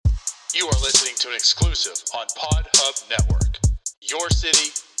You are listening to an exclusive on Pod Hub Network. Your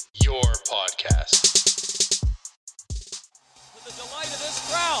city, your podcast. To the delight of this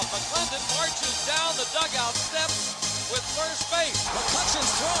crowd, McClendon marches down the dugout steps with first base.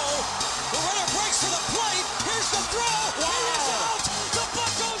 McCutcheon's throw. The runner breaks to the plate. Here's the throw. Wow. It is out. The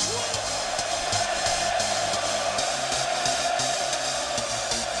Buccos win.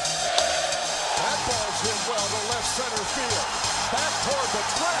 That ball's hit well to left center field. Back toward the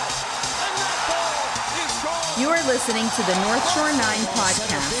track. And that ball is gone. You are listening to the North Shore 9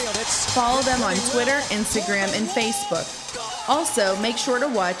 podcast. Follow them on Twitter, Instagram, and Facebook. Also, make sure to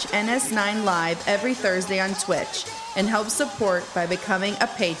watch NS9 Live every Thursday on Twitch and help support by becoming a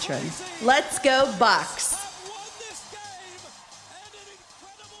patron. Let's go Bucks!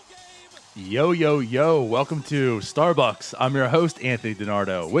 Yo, yo, yo. Welcome to Starbucs. I'm your host, Anthony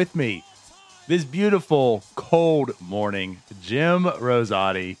DiNardo. With me, this beautiful, cold morning, Jim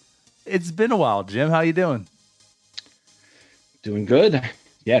Rosati. It's been a while, Jim. How you doing? Doing good.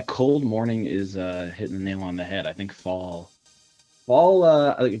 Yeah, cold morning is hitting the nail on the head. I think fall,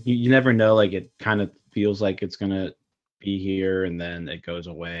 you never know. Like, it kind of feels like it's going to be here and then it goes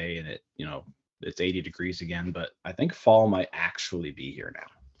away and it's 80 degrees again. But I think fall might actually be here now.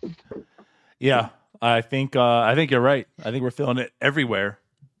 Yeah, I think you're right. I think we're feeling it everywhere.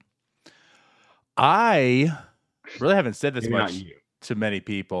 I really haven't said this much to many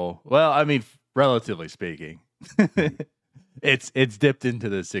people. Well, I mean, relatively speaking, it's dipped into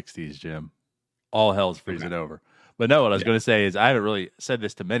the 60s, Jim. All hell's freezing over. But no, what I was going to say is I haven't really said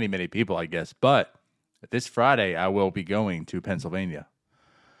this to many, many people, I guess. But this Friday, I will be going to Pennsylvania.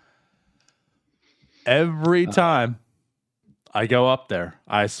 Every time I go up there,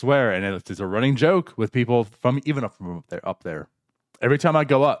 I swear, and it's a running joke with people from up there. Every time I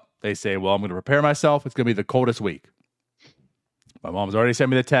go up, they say, well, I'm going to prepare myself. It's going to be the coldest week. My mom's already sent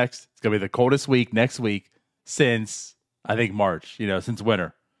me the text. It's going to be the coldest week next week since, I think, March, since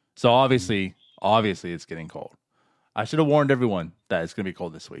winter. So obviously it's getting cold. I should have warned everyone that it's going to be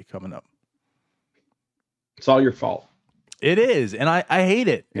cold this week coming up. It's all your fault. It is, and I hate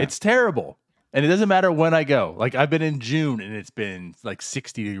it. Yeah. It's terrible. And it doesn't matter when I go. Like, I've been in June, and it's been like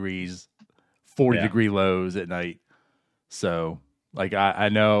 60 degrees, 40-degree lows at night. So, like, I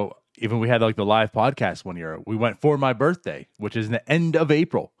know even we had, like, the live podcast one year. We went for my birthday, which is the end of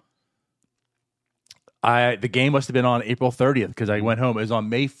April. The game must have been on April 30th because I went home. It was on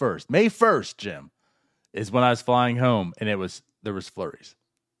May 1st. May 1st, Jim, is when I was flying home, and there was flurries.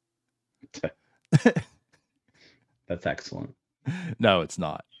 That's excellent. No, it's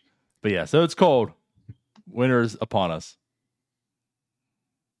not. But yeah, so it's cold. Winter's upon us.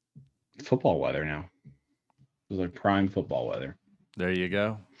 Football weather now. It was like prime football weather. There you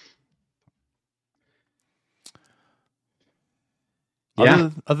go.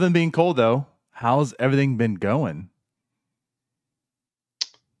 Yeah. Other than being cold, though, how's everything been going?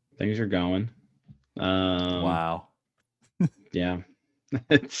 Things are going. Wow. Yeah.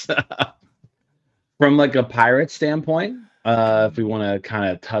 It's from like a pirate standpoint. If we want to kind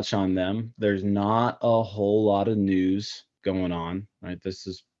of touch on them, there's not a whole lot of news going on, right?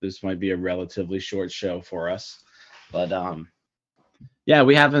 This might be a relatively short show for us, but yeah,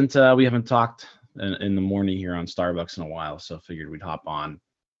 we haven't talked in the morning here on Starbucks in a while, so figured we'd hop on,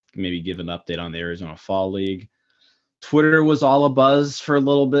 maybe give an update on the Arizona Fall League. Twitter was all abuzz for a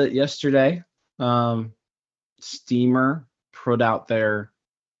little bit yesterday. Steamer put out their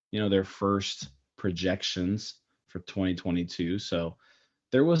first projections for 2022. So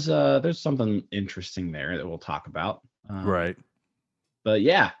there's something interesting there that we'll talk about. Right. But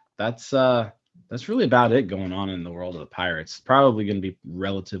yeah, that's really about it going on in the world of the Pirates. Probably going to be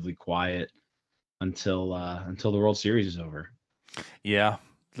relatively quiet until the World Series is over. Yeah.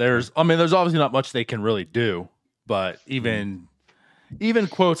 There's obviously not much they can really do, but even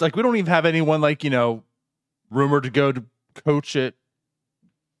quotes, like, we don't even have anyone like, rumored to go to coach at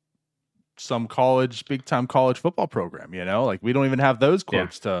some big time college football program, like, we don't even have those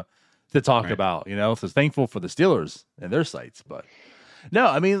quotes to talk about, so thankful for the Steelers and their sites. But no,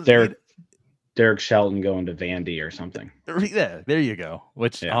 I mean, Derek Shelton going to Vandy or something. Yeah, there you go.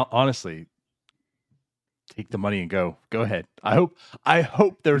 Which honestly, take the money and go ahead. I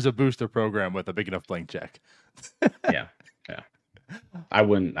hope there's a booster program with a big enough blank check. yeah. I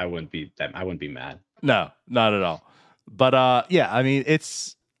wouldn't be mad. No, not at all. But yeah, I mean,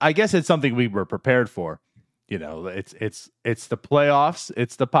 I guess it's something we were prepared for. It's the playoffs,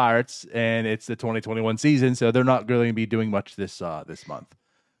 it's the Pirates, and it's the 2021 season, so they're not going to be doing much this month.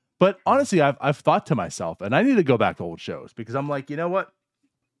 But honestly, I've thought to myself, and I need to go back to old shows because I'm like, you know what?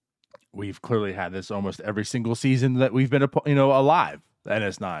 We've clearly had this almost every single season that we've been alive, the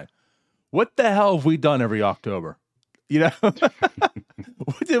NS9. what the hell have we done every October? You know,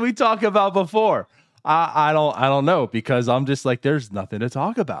 what did we talk about before? I don't know, because I'm just like, there's nothing to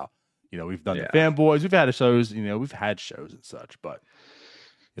talk about. You know, we've done the fanboys, we've had shows, you know, we've had shows and such, but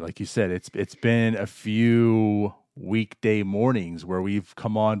like you said, it's been a few weekday mornings where we've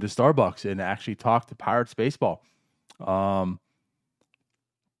come on to Starbucks and actually talked to Pirates baseball. So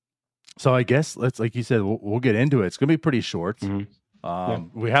I guess like you said, we'll get into it. It's gonna be pretty short.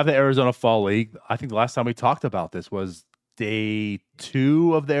 We have the Arizona Fall League. I think the last time we talked about this was day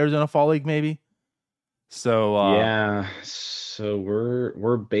 2 of the Arizona Fall League, maybe. So so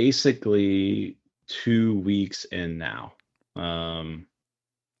we're basically 2 weeks in now.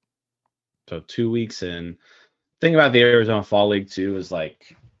 So 2 weeks in. Thing about the Arizona Fall League too is,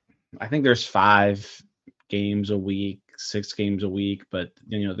 like, I think there's 5 games a week, 6 games a week, but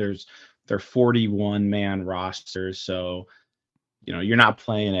you know, they're 41 man rosters, so you know, you're not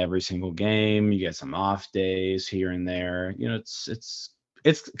playing every single game. You get some off days here and there. You know, it's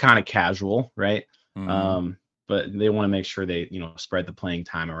kind of casual, right? But they want to make sure they, you know, spread the playing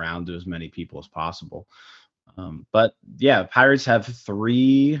time around to as many people as possible. But yeah, Pirates have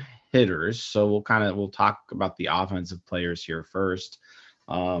 3 hitters, so we'll talk about the offensive players here first.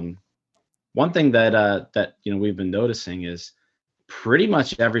 One thing that you know, we've been noticing is pretty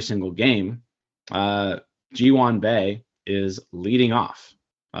much every single game, Ji-hwan Bae is leading off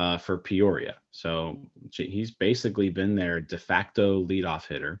for Peoria. So he's basically been their de facto leadoff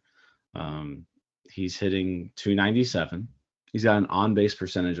hitter. He's hitting .297. He's got an on-base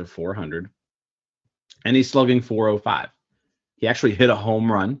percentage of .400, and he's slugging .405. He actually hit a home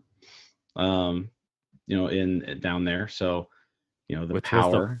run, you know, in down there. So, you know, which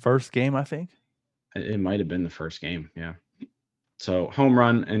was the first game, I think. It might have been the first game, yeah. So home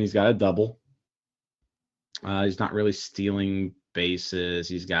run, and he's got a double. He's not really stealing bases.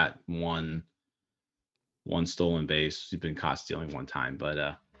 He's got one stolen base. He's been caught stealing one time,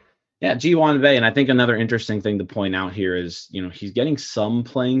 but yeah, Ji-hwan Bae. And I think another interesting thing to point out here is, you know, he's getting some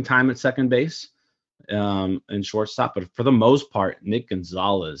playing time at second base, and shortstop, but for the most part, Nick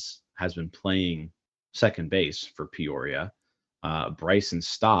Gonzalez has been playing second base for Peoria. Bryson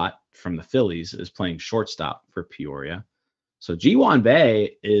Stott from the Phillies is playing shortstop for Peoria. So Ji-hwan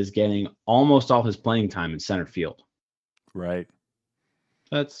Bae is getting almost all his playing time in center field. Right.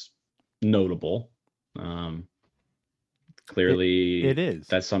 That's notable. Clearly, it is.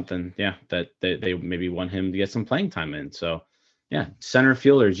 That's something, yeah, that they maybe want him to get some playing time in. So, yeah, center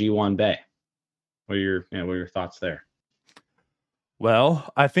fielder Ji-hwan Bae. What are your thoughts there?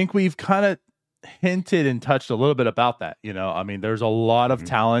 Well, I think we've kind of hinted and touched a little bit about that. You know, I mean, there's a lot of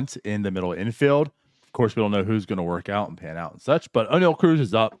talent in the middle infield. Of course, we don't know who's going to work out and pan out and such, but Oneil Cruz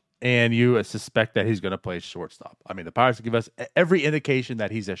is up, and you suspect that he's going to play shortstop. I mean, the Pirates give us every indication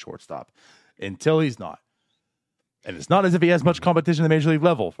that he's a shortstop until he's not. And it's not as if he has much competition at the major league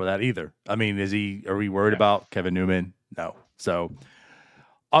level for that either. I mean, are we worried about Kevin Newman? No. So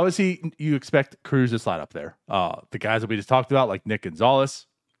obviously you expect Cruz to slide up there. The guys that we just talked about, like Nick Gonzalez,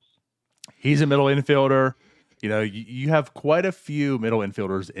 he's a middle infielder. You know, you have quite a few middle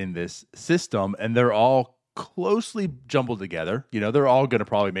infielders in this system, and they're all closely jumbled together. You know, they're all going to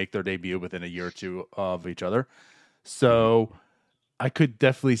probably make their debut within a year or two of each other. So I could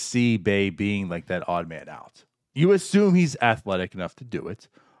definitely see Bae being like that odd man out. You assume he's athletic enough to do it.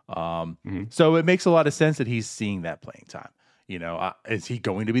 So it makes a lot of sense that he's seeing that playing time. You know, is he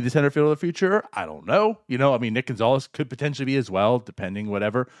going to be the center fielder of the future? I don't know. You know, I mean, Nick Gonzalez could potentially be as well, depending,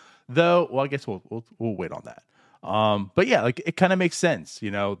 whatever. Though, well, I guess we'll wait on that. But yeah, like, it kind of makes sense.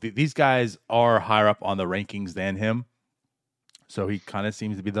 You know, these guys are higher up on the rankings than him, so he kind of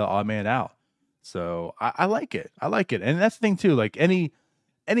seems to be the odd man out. So I like it. I like it, and that's the thing too. Like any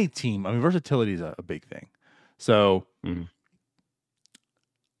team, I mean, versatility is a big thing. So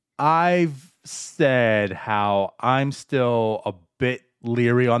I've said how I'm still a bit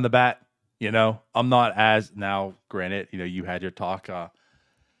leery on the bat. You know, I'm not as, now granted, you know, you had your talk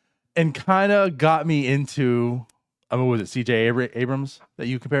and kind of got me into, I mean, was it CJ Abrams that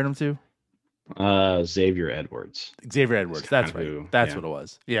you compared him to? Xavier Edwards. Xavier Edwards. That's right. That's what it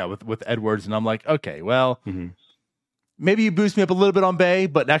was. Yeah, with Edwards. And I'm like, okay, well, maybe you boost me up a little bit on Bae,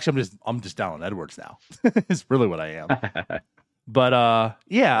 but actually I'm just down on Edwards now. It's really what I am. But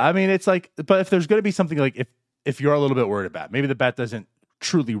yeah, I mean, it's like, but if there's going to be something like, if you're a little bit worried about, maybe the bat doesn't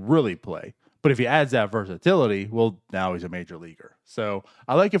truly really play, but if he adds that versatility, well, now he's a major leaguer. So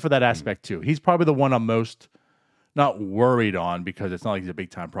I like it for that aspect too. He's probably the one I'm most not worried on, because it's not like he's a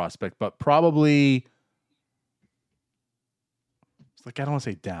big time prospect, but probably, it's like, I don't want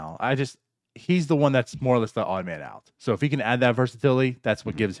to say down. He's the one that's more or less the odd man out. So if he can add that versatility, that's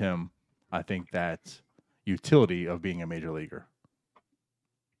what gives him I think that utility of being a major leaguer.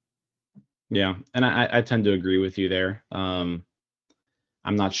 Yeah, and I tend to agree with you there. I'm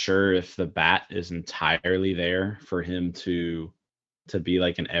not sure if the bat is entirely there for him to be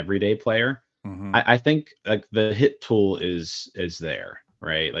like an everyday player. Mm-hmm. I think like the hit tool is there,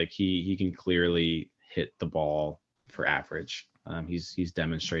 right? Like he can clearly hit the ball for average. He's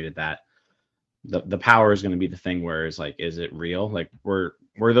demonstrated that. The power is going to be the thing where it's like, is it real? Like were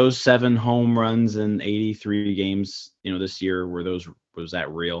those 7 home runs in 83 games, this year, was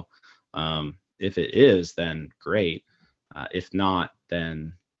that real? If it is, then great. If not,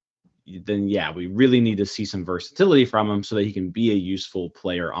 then yeah, we really need to see some versatility from him so that he can be a useful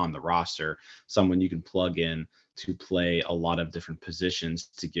player on the roster, someone you can plug in to play a lot of different positions,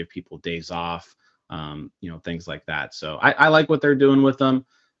 to give people days off, things like that. So I like what they're doing with him.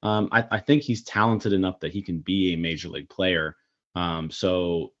 I think he's talented enough that he can be a major league player.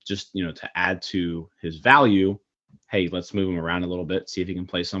 So just, to add to his value, hey, let's move him around a little bit, see if he can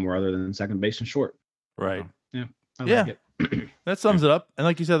play somewhere other than second base and short. Right. Yeah. I Yeah. like it. That sums it up. And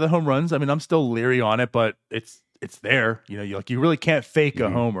like you said, the home runs, I mean, I'm still leery on it, but it's there. You really can't fake a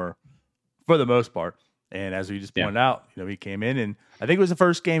homer for the most part. And as we just pointed out, he came in, and I think it was the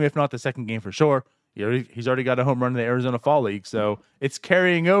first game, if not the second game for sure. He's already got a home run in the Arizona Fall League, so it's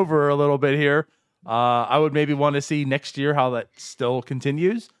carrying over a little bit here. I would maybe want to see next year how that still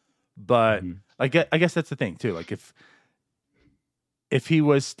continues, but I guess that's the thing too. Like if he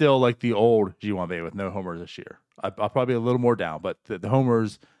was still like the old G1B with no homers this year, I'll probably be a little more down. But the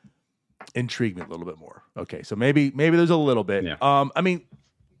homers intrigue me a little bit more. Okay, so maybe there's a little bit. Yeah. I mean,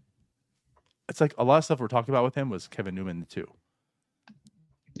 it's like a lot of stuff we're talking about with him was Kevin Newman too.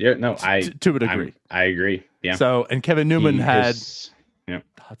 Yeah, no, to a degree. I agree. Yeah. So, and Kevin Newman had yeah,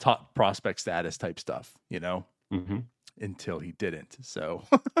 top prospect status type stuff, Mm-hmm. until he didn't. So,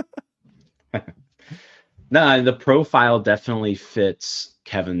 no, the profile definitely fits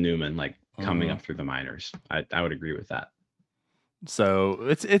Kevin Newman, like coming up through the minors. I would agree with that. So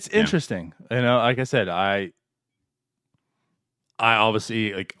it's interesting. Like I said, I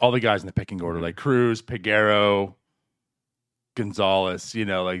obviously like all the guys in the pecking order, like Cruz, Peguero, Gonzalez,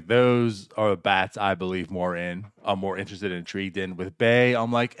 like those are bats I believe more in. I'm more interested and intrigued in. With Bay,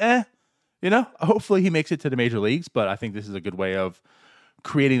 I'm like, hopefully he makes it to the major leagues, but I think this is a good way of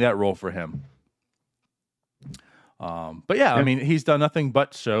creating that role for him. But yeah, I mean, he's done nothing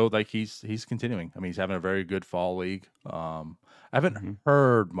but show like he's continuing. I mean, he's having a very good fall league. I haven't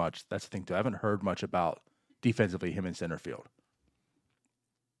heard much. That's the thing too. I haven't heard much about defensively him in center field.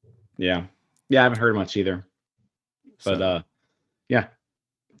 Yeah, I haven't heard much either. But yeah,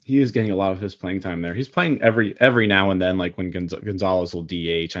 he is getting a lot of his playing time there. He's playing every now and then, like when Gonzalez will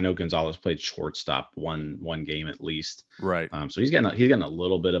DH. I know Gonzalez played shortstop one game at least. Right. So he's getting a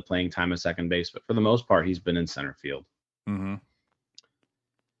little bit of playing time at second base, but for the most part, he's been in center field. Mm-hmm.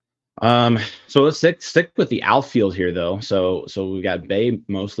 So let's stick with the outfield here, though. So we got Bay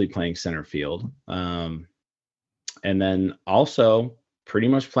mostly playing center field, and then also pretty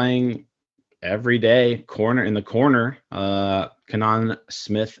much playing every day corner in the corner, Kenan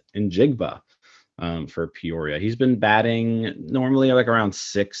Smith-Njigba for Peoria. He's been batting normally like around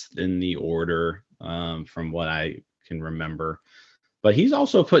 6th in the order, from what I can remember. But he's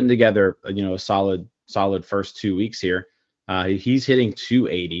also putting together, a solid first 2 weeks here. He's hitting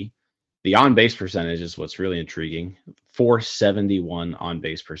 280. The on-base percentage is what's really intriguing. 471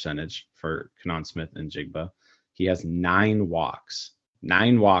 on-base percentage for Kenan Smith-Njigba. He has 9 walks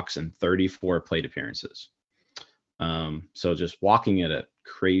and 34 plate appearances. So just walking at a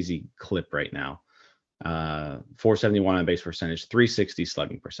crazy clip right now. 471 on base percentage, 360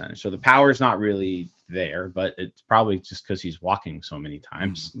 slugging percentage. So the power is not really there, but it's probably just because he's walking so many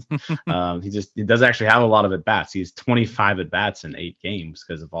times. He does actually have a lot of at bats. He's 25 at bats in 8 games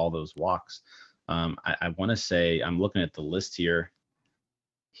because of all those walks. I want to say, I'm looking at the list here.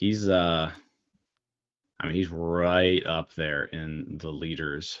 He's right up there in the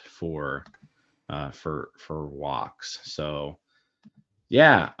leaders for walks. So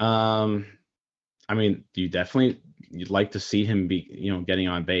yeah, you'd like to see him be, getting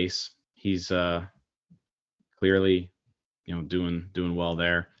on base. He's clearly, doing well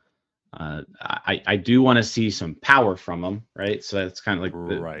there. I do want to see some power from him, right? So that's kind of like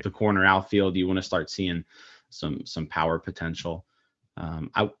the corner outfield. You want to start seeing some power potential.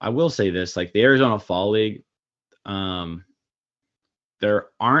 I will say this, like the Arizona Fall League, there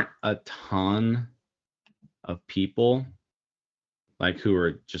aren't a ton of people like who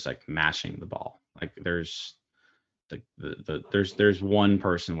are just like mashing the ball. Like there's there's one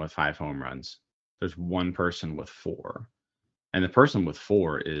person with 5 home runs. There's one person with 4. And the person with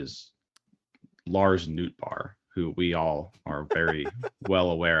 4 is Lars Nootbaar, who we all are very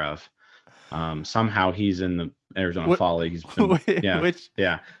well aware of. Somehow he's in the Arizona Fall League. He's been, which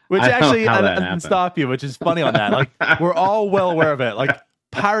I actually, don't know how that I can happened. stop you, which is funny on that. Like, we're all well aware of it. Like,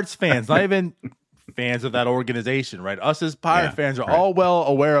 Pirates fans, not even fans of that organization, right? Us as Pirate fans are all well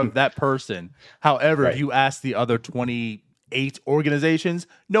aware of that person. However, if you ask the other 28 organizations,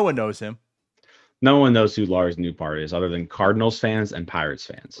 no one knows him. No one knows who Lars Nootbaar is other than Cardinals fans and Pirates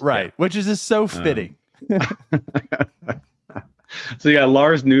fans. Right, Yeah. which is just so fitting. So you got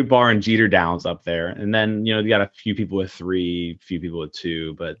Lars Nootbaar and Jeter Downs up there, and then you got a few people with 3, few people with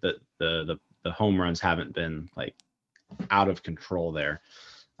 2, but the home runs haven't been like out of control there.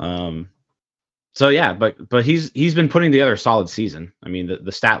 So yeah, but he's been putting together a solid season. I mean,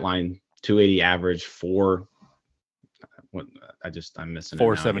 the stat line 280 average, I'm missing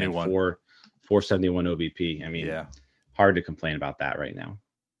 471. 471 OBP. I mean, hard to complain about that right now.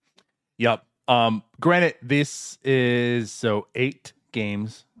 Yep. Granted, this is 8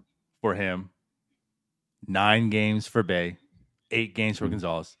 games for him, 9 games for Bay, 8 games for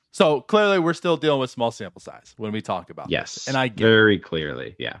Gonzalez. So clearly, we're still dealing with small sample size when we talk about this. And I get very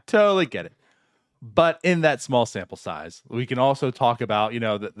clearly, totally get it. But in that small sample size, we can also talk about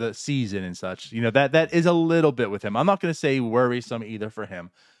the season and such. That is a little bit with him. I'm not going to say worrisome either for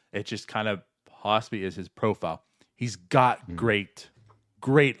him. It just kind of possibly is his profile. He's got great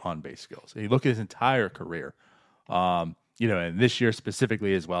on base skills. You look at his entire career, and this year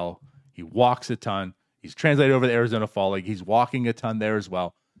specifically as well. He walks a ton. He's translated over the Arizona Fall League. He's walking a ton there as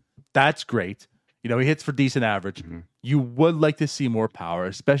well. That's great. He hits for decent average. You would like to see more power,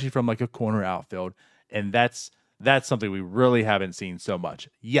 especially from like a corner outfield, and that's something we really haven't seen so much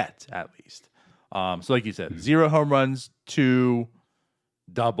yet, at least. So like you said, 0 home runs, 2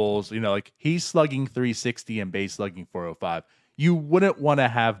 doubles. Like he's slugging 360 and base slugging 405. You wouldn't want to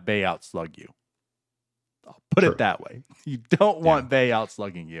have Bay outslug you. I'll put it that way. You don't want Bay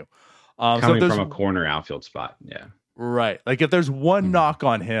outslugging you. Coming from a corner outfield spot. Yeah. Right. Like if there's one knock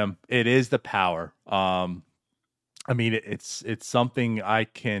on him, it is the power. I mean, it's something I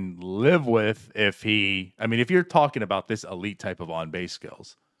can live with if you're talking about this elite type of on-base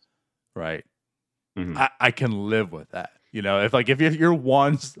skills, right? I can live with that. If you're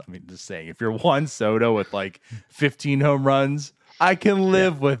Juan Soto with like 15 home runs, I can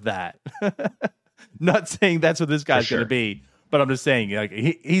live with that. Not saying that's what this guy's going to be, but I'm just saying like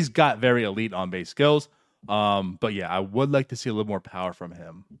he's got very elite on base skills. But yeah, I would like to see a little more power from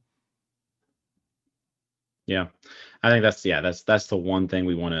him. Yeah, I think that's the one thing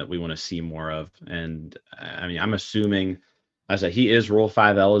we want to see more of. And I mean, I'm assuming. I said he is Rule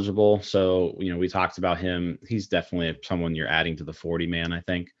 5 eligible, so we talked about him. He's definitely someone you're adding to the 40 man. I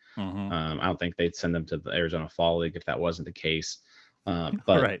think. I don't think they'd send him to the Arizona Fall League if that wasn't the case. But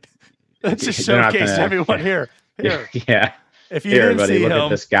right, let's just showcase everyone here. Yeah, if you didn't see look him, at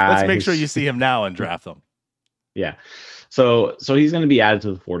this guy. Let's make sure you see him now and draft him. Yeah, so he's going to be added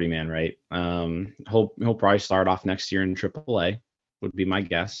to the 40 man, right? He'll probably start off next year in AAA. Would be my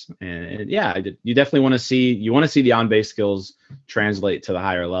guess. And you definitely want to see the on-base skills translate to the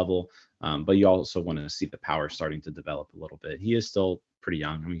higher level, but you also want to see the power starting to develop a little bit. He is still pretty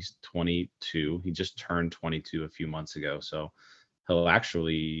young. I mean, he's 22. He just turned 22 a few months ago, so he'll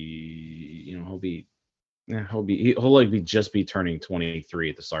actually, he'll just be turning 23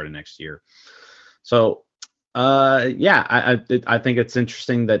 at the start of next year. So, I think it's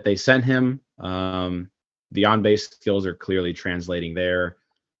interesting that they sent him. The on-base skills are clearly translating there.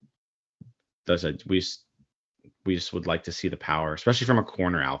 We just would like to see the power, especially from a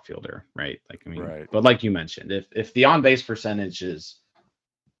corner outfielder, right? Like, I mean, right. But like you mentioned, if the on-base percentage is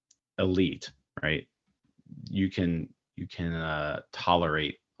elite, right, you can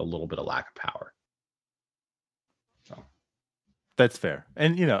tolerate a little bit of lack of power. So that's fair.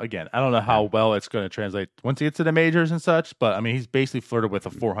 And again, I don't know how well it's going to translate once he gets to the majors and such, but I mean, he's basically flirted with a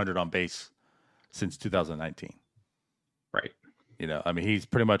 400 on base since 2019. Right. I mean, he's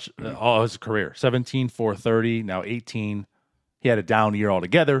pretty much all his career, 17, 430, now 18. He had a down year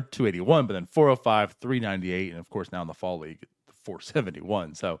altogether, 281, but then 405, 398, and of course now in the Fall League,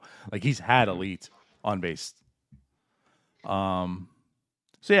 471. So like he's had elite on base. So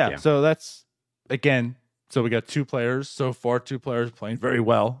that's again. So we got 2 players so far, 2 players playing very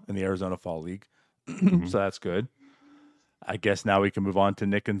well in the Arizona Fall League. So that's good. I guess now we can move on to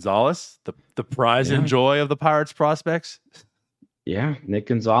Nick Gonzalez, the prize and joy of the Pirates prospects. Yeah, Nick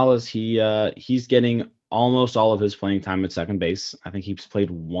Gonzalez, he's getting almost all of his playing time at second base. I think he's played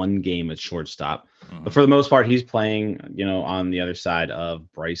 1 game at shortstop. But for the most part, he's playing, on the other side of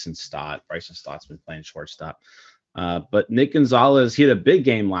Bryson Stott. Bryson Stott's been playing shortstop. But Nick Gonzalez, he had a big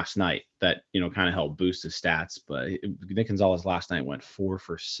game last night that, kind of helped boost his stats. But Nick Gonzalez last night went 4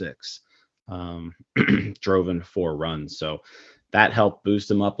 for 6, drove in 4 runs. So that helped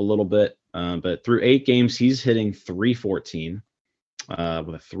boost him up a little bit. But through 8 games, he's hitting .314 with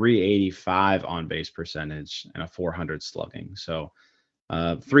a .385 on base percentage and a .400 slugging. So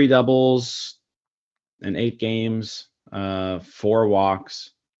 3 doubles in 8 games, 4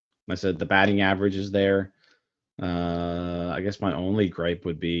 walks. Like I said, the batting average is there. I guess my only gripe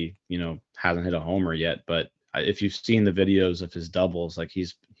would be, hasn't hit a homer yet. But if you've seen the videos of his doubles, like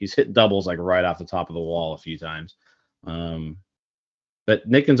he's hit doubles like right off the top of the wall a few times. But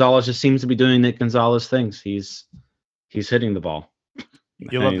Nick Gonzalez just seems to be doing Nick Gonzalez things. He's hitting the ball.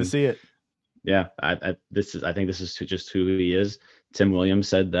 You love to see it. Yeah, I think this is just who he is. Tim Williams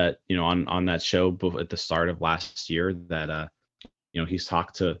said that, on that show at the start of last year that he's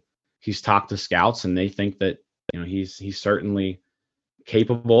talked to scouts, and they think that he's certainly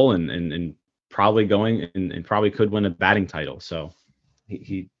capable and probably going and probably could win a batting title. So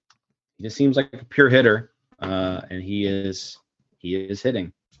he just seems like a pure hitter, and he is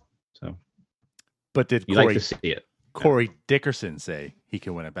hitting. So, but did you like to see it? Corey Dickerson say he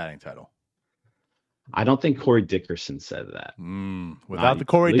can win a batting title? I don't think Corey Dickerson said that. Without the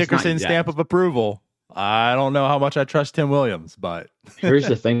Corey Dickerson stamp of approval, I don't know how much I trust Tim Williams. But here's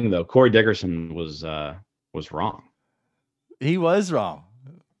the thing, though: Corey Dickerson was wrong. He was wrong.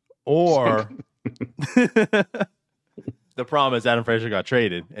 Or the problem is Adam Frazier got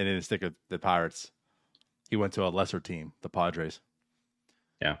traded and didn't stick with the Pirates. He went to a lesser team, the Padres.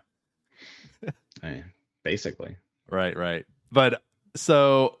 Yeah. Basically. Right. But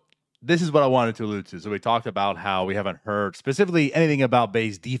so this is what I wanted to allude to. So we talked about how we haven't heard specifically anything about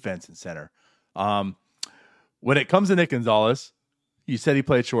Bay's defense in center. When it comes to Nick Gonzalez, you said he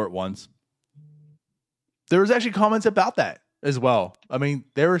played short once. There was actually comments about that as well. I mean,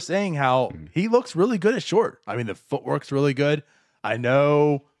 they were saying how he looks really good at short. I mean, the footwork's really good. I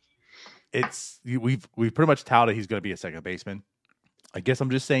know we've pretty much touted he's going to be a second baseman. I guess I'm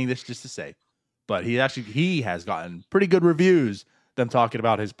just saying this just to say, but he has gotten pretty good reviews. Them talking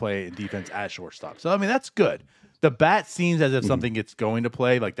about his play in defense at shortstop. So I mean, that's good. The bat seems as if something it's going to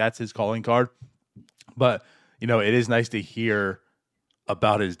play, like that's his calling card. But it is nice to hear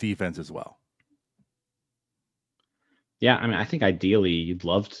about his defense as well. Yeah, I mean, I think ideally you'd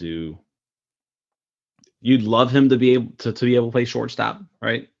love him to be able to play shortstop,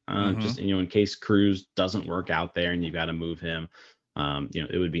 right? Just in case Cruz doesn't work out there and you got to move him.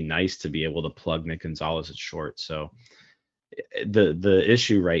 It would be nice to be able to plug Nick Gonzalez at short. So the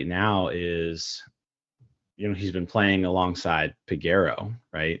issue right now is, he's been playing alongside Peguero,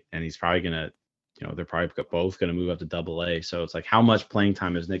 right? And he's probably gonna, they're probably both gonna move up to AA. So it's like, how much playing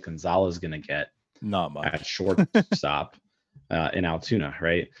time is Nick Gonzalez gonna get? Not much at shortstop in Altoona,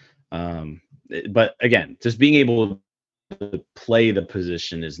 right? But again, just being able to play the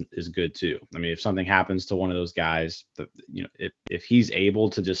position is good too. I mean, if something happens to one of those guys, if he's able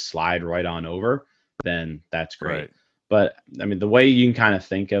to just slide right on over, then that's great. Right. But I mean, the way you can kind of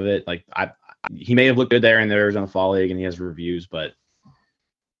think of it, like he may have looked good there in the Arizona Fall League and he has reviews, but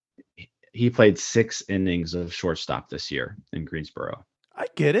he played 6 innings of shortstop this year in Greensboro. I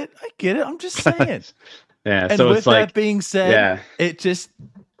get it. I'm just saying. Yeah. And so with it's like, that being said, it's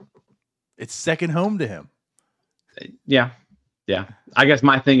second home to him. Yeah. I guess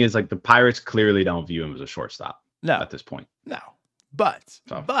my thing is like the Pirates clearly don't view him as a shortstop. No. At this point. No. But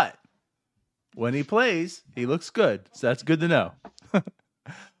when he plays, he looks good. So that's good to know.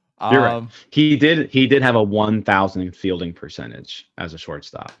 You're right. He did have a 1,000 fielding percentage as a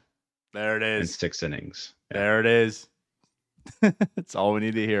shortstop. There it is. In 6 innings. Yeah. There it is. That's all we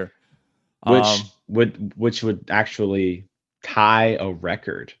need to hear. Which would actually tie a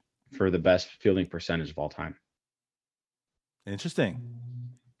record for the best fielding percentage of all time. Interesting.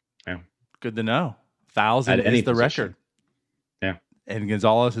 Yeah. Good to know. 1,000 is the record. Yeah. And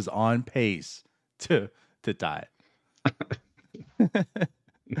Gonzalez is on pace to tie it.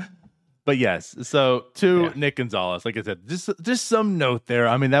 But yes, so Nick Gonzalez, like I said, just some note there.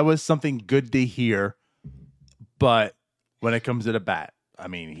 I mean, that was something good to hear. But when it comes to the bat, I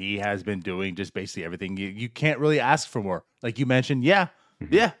mean, he has been doing just basically everything. You can't really ask for more. Like you mentioned,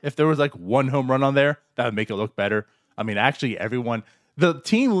 if there was like 1 home run on there, that would make it look better. I mean, actually, the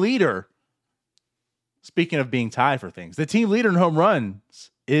team leader, speaking of being tied for things, the team leader in home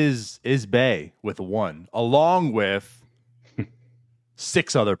runs is Bay with 1, along with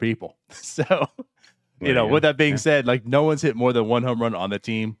 6 other people. So, with that being said, like no one's hit more than 1 home run on the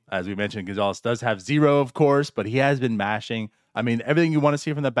team. As we mentioned, Gonzalez does have 0, of course, but he has been mashing. I mean, everything you want to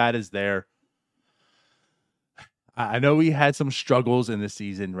see from the bat is there. I know he had some struggles in the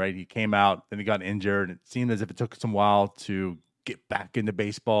season, right? He came out, then he got injured. It seemed as if it took some while to get back into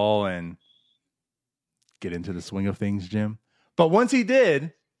baseball and get into the swing of things, Jim. But once he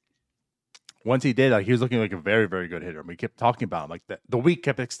did, like he was looking like a very, very good hitter. And we kept talking about him. Like the week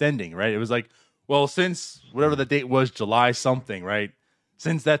kept extending, right? It was like, well, since whatever the date was, July something, right?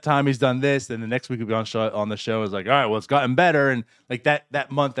 Since that time he's done this, then the next week we'll be on the show is like, all right, well, it's gotten better. And like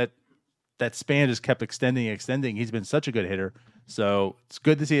that month, that span just kept extending. He's been such a good hitter. So it's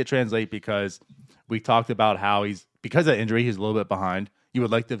good to see it translate because we talked about how because of that injury, he's a little bit behind. You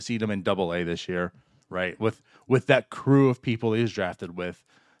would like to have seen him in Double-A this year, right? With that crew of people he was drafted with.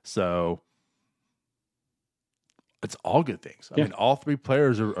 So it's all good things. I mean, all three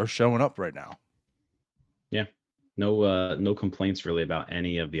players are showing up right now. Yeah. No complaints really about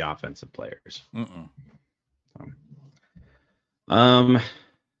any of the offensive players.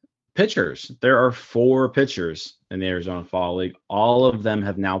 Pitchers. There are 4 pitchers in the Arizona Fall League. All of them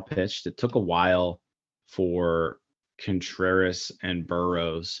have now pitched. It took a while for Contreras and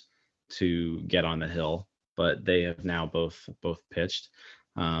Burrows to get on the hill, but they have now both pitched.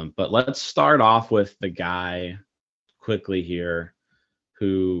 But let's start off with the guy quickly here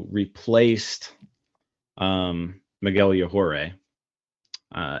who replaced Miguel Yajure.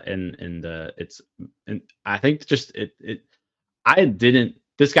 And I think just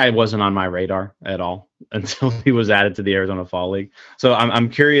this guy wasn't on my radar at all until he was added to the Arizona Fall League. So I'm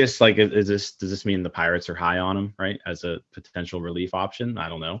curious, like, does this mean the Pirates are high on him, right, as a potential relief option? I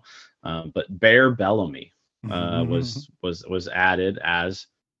don't know. But Bear Bellamy was added as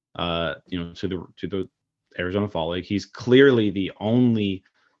to the Arizona Fall League. He's clearly the only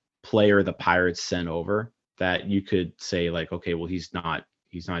player the Pirates sent over that you could say, like, okay, well, he's not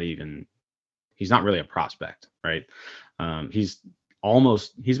really a prospect, right? He's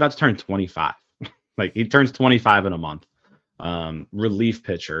about to turn 25. Like, he turns 25 in a month. Relief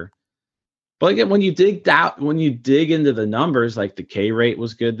pitcher. But again, when you dig into the numbers, like the K rate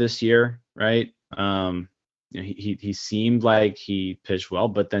was good this year, right? He seemed like he pitched well,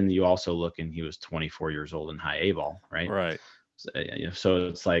 but then you also look and he was 24 years old in high A ball, right? Right. So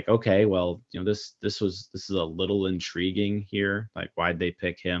it's like, okay, well, this is a little intriguing here. Like, why'd they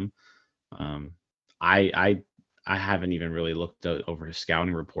pick him? I haven't even really looked over his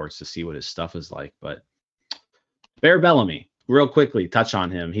scouting reports to see what his stuff is like, but Bear Bellamy, real quickly, touch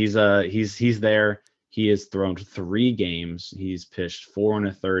on him. He's there. He has thrown 3 games. He's pitched 4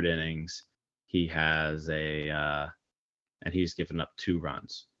 1/3 innings. He has and he's given up 2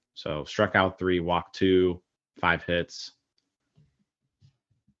 runs. So struck out 3, walked 2, 5 hits.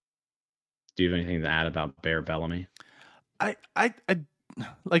 Do you have anything to add about Bear Bellamy? I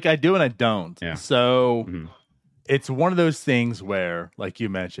do and I don't. Yeah. So it's one of those things where, like you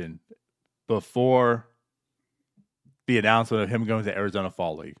mentioned, before the announcement of him going to Arizona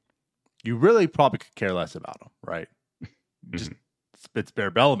Fall League, you really probably could care less about him, right? Just spits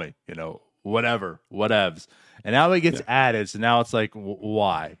Bear Bellamy, whatevs. And now he gets added, so now it's like,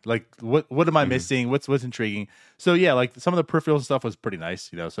 why? Like, what am I missing? What's intriguing? So yeah, like some of the peripheral stuff was pretty nice,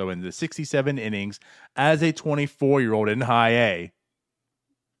 So in the 67 innings as a 24-year-old in high A,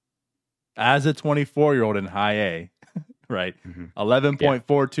 right?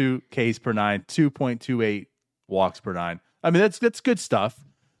 11.42 Ks per 9, 2.28 walks per 9. I mean, that's good stuff.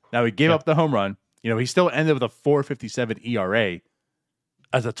 Now he gave up the home run. He still ended with a 4.57 ERA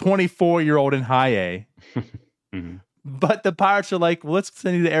as a 24-year-old in high A. But the Pirates are like, well, let's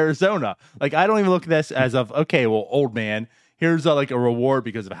send you to Arizona. Like, I don't even look at this as of, okay, well, old man, here's a reward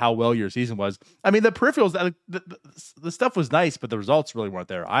because of how well your season was. I mean, the peripherals, the stuff was nice, but the results really weren't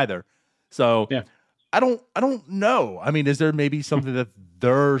there either. So I don't know. I mean, is there maybe something that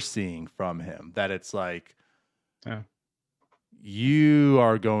they're seeing from him that it's like, you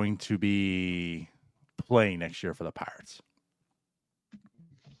are going to be playing next year for the Pirates?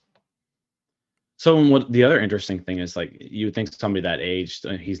 So what the other interesting thing is, like, you would think somebody that age,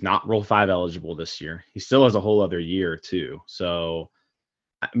 he's not Rule 5 eligible this year. He still has a whole other year too. So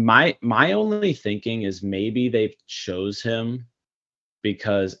my only thinking is maybe they chose him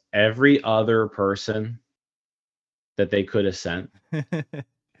because every other person that they could have sent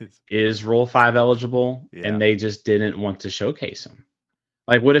is Rule 5 eligible, and they just didn't want to showcase him.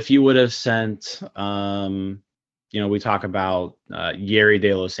 Like, what if you would have sent, we talk about Yeri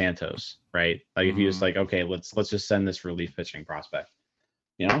De Los Santos, right? Like, if you just like, okay, let's just send this relief pitching prospect.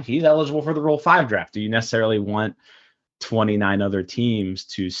 He's eligible for the Rule 5 draft. Do you necessarily want 29 other teams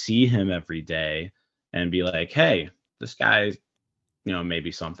to see him every day and be like, hey, this guy,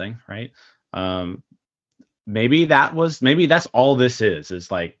 maybe something, right? Maybe that's all this is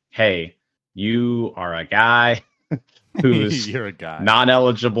like, hey, you are a guy who's You're a guy. not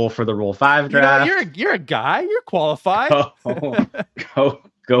eligible for the Rule 5 draft. You're a guy. You're qualified.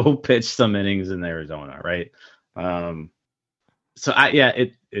 Go pitch some innings in Arizona, right? So I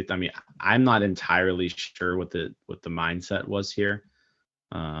mean, I'm not entirely sure what the mindset was here.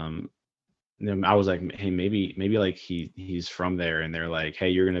 I was like, hey, maybe like he's from there, and they're like, hey,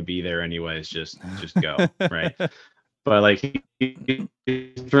 you're gonna be there anyways, just go, right? But like he's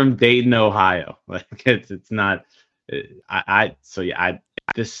from Dayton, Ohio. Like it's not.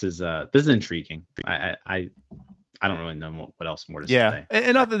 This is intriguing. I don't really know what else more to say.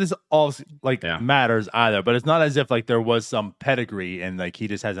 And not that this all matters either, but it's not as if like there was some pedigree and like he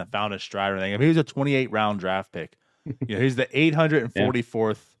just hasn't found his stride or anything. I mean, he was a 28 round draft pick. He's the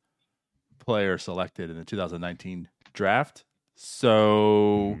 844th player selected in the 2019 draft.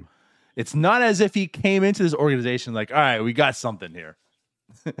 So it's not as if he came into this organization like, all right, we got something here.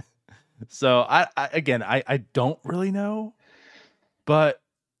 So I don't really know, but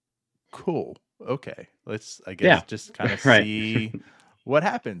cool. Okay. Let's, just kind of see what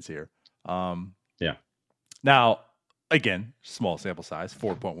happens here. Now, again, small sample size,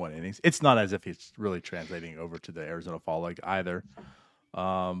 4.1 innings. It's not as if he's really translating over to the Arizona Fall League either.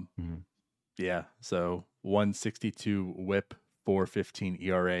 Yeah, so 162 whip, 4.15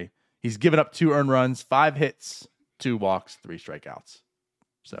 ERA. He's given up 2 earned runs, 5 hits, 2 walks, 3 strikeouts.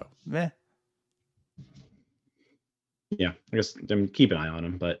 So, meh. Yeah, I guess keep an eye on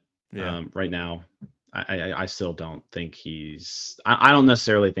him, but right now, I still don't think he's. I don't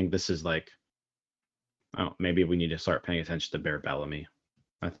necessarily think this is like. Maybe we need to start paying attention to Bear Bellamy.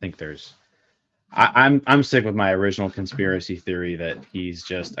 I think there's. I'm sick with my original conspiracy theory that he's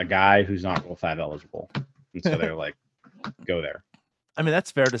just a guy who's not Rule 5 eligible, and so they're like, go there. I mean,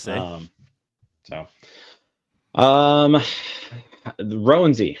 that's fair to say.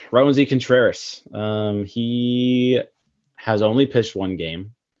 Roansy Contreras. He has only pitched 1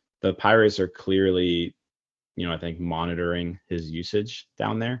 game. The Pirates are clearly, I think monitoring his usage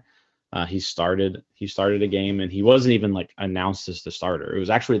down there. He started a game, and he wasn't even like announced as the starter. It was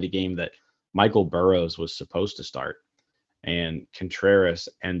actually the game that Michael Burrows was supposed to start, and Contreras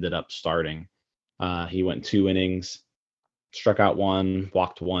ended up starting. He went 2 innings, struck out 1,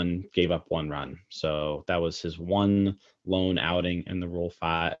 walked 1, gave up 1 run. So that was his 1 lone outing in the Rule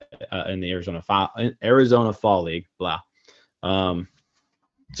 5 in the Arizona Fall League. Blah.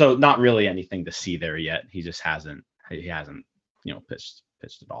 So not really anything to see there yet. He just hasn't pitched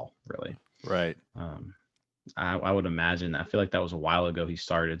at all, really. Right. I would imagine. I feel like that was a while ago he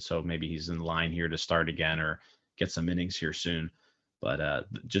started, so maybe he's in line here to start again or get some innings here soon. But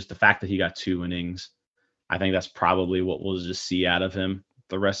just the fact that he got 2 innings, I think that's probably what we'll just see out of him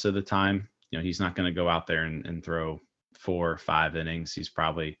the rest of the time. He's not going to go out there and throw 4 or 5 innings. He's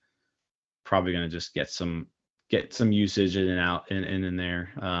probably going to just get some usage in and out in there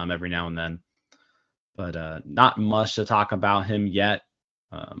every now and then. But not much to talk about him yet.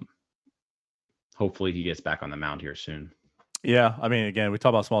 Hopefully he gets back on the mound here soon. Yeah, I mean, again, we talk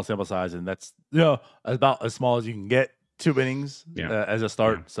about small sample size, and that's about as small as you can get, 2 innings as a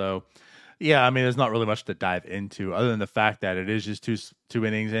start. Yeah. So, yeah, I mean, there's not really much to dive into other than the fact that it is just two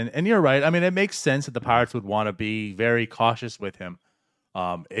innings. And you're right. I mean, it makes sense that the Pirates would want to be very cautious with him.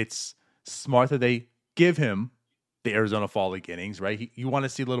 It's smart that they give him the Arizona Fall League innings, right? You want to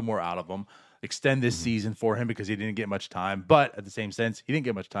see a little more out of him. Extend this season for him because he didn't get much time. But at the same sense, he didn't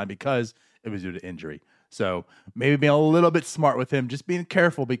get much time because it was due to injury. So maybe being a little bit smart with him, just being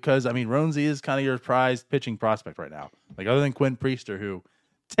careful because, I mean, Roansy is kind of your prized pitching prospect right now. Like other than Quinn Priester, who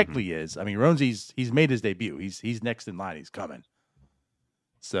technically is. I mean, he's made his debut. He's next in line. He's coming.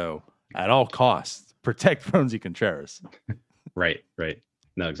 So at all costs, protect Roansy Contreras. Right.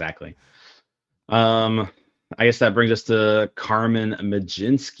 No, exactly. I guess that brings us to Carmen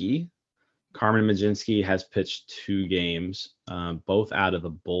Mlodzinski. Carmen Mlodzinski has pitched 2 games, both out of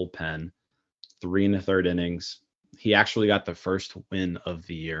the bullpen, 3 1/3 innings. He actually got the first win of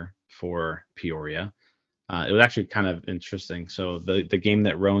the year for Peoria. It was actually kind of interesting. So the game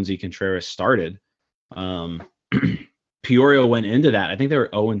that Roansy Contreras started, Peoria went into that. I think they were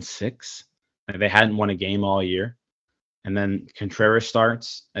 0-6. They hadn't won a game all year. And then Contreras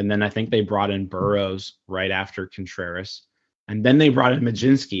starts. And then I think they brought in Burrows right after Contreras. And then they brought in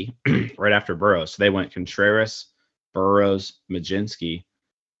Mlodzinski right after Burrows. So they went Contreras, Burrows, Mlodzinski.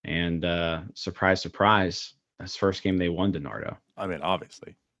 And surprise, surprise, that's the first game they won, DiNardo. I mean,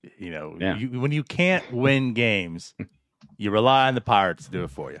 obviously. When you can't win games, you rely on the Pirates to do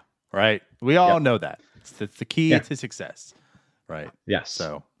it for you, right? We all know that. It's the key to success, right? Yes.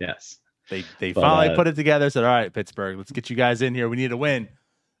 So yes, they finally put it together. Said, "All right, Pittsburgh, let's get you guys in here. We need a win."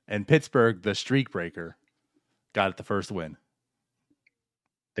 And Pittsburgh, the streak breaker, got it the first win.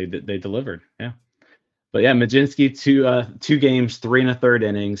 They delivered. Yeah. But yeah, Majinski, two games, 3 1/3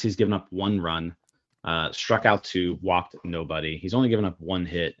 innings. He's given up 1 run, struck out 2, walked nobody. He's only given up 1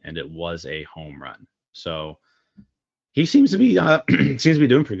 hit, and it was a home run. So he seems to be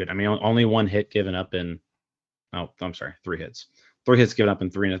doing pretty good. I mean, only 1 hit given up in 3 hits. 3 hits given up in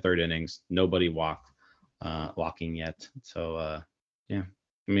 3 1/3 innings. Nobody walking yet. So yeah.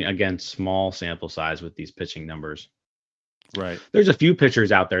 I mean, again, small sample size with these pitching numbers. Right. There's a few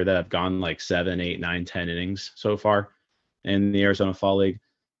pitchers out there that have gone like 7, 8, 9, 10 innings so far in the Arizona Fall League.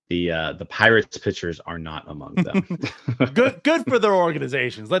 The Pirates pitchers are not among them. Good for their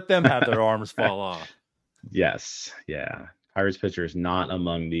organizations. Let them have their arms fall off. Yes. Yeah. Pirates pitchers not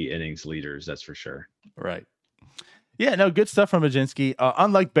among the innings leaders, that's for sure. Right. Yeah, no, good stuff from Majinski.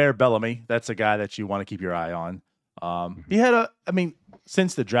 Unlike Bear Bellamy, that's a guy that you want to keep your eye on. He had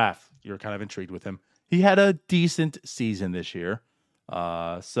since the draft, you're kind of intrigued with him. He had a decent season this year.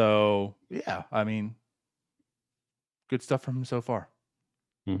 So, yeah, I mean, good stuff from him so far.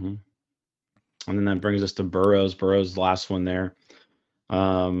 Mm-hmm. And then that brings us to Burrows. Burrows' last one there.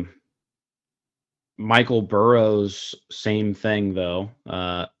 Michael Burrows, same thing, though,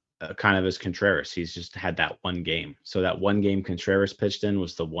 kind of as Contreras. He's just had that one game. So that one game Contreras pitched in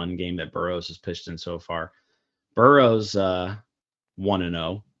was the one game that Burrows has pitched in so far. Burrows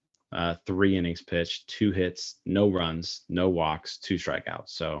 1-0. 3 innings pitched, 2 hits, no runs, no walks, 2 strikeouts.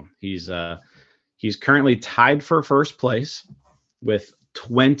 So he's currently tied for first place with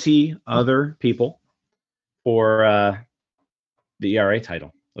 20 other people for the ERA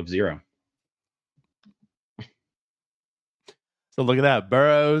title of 0. So look at that.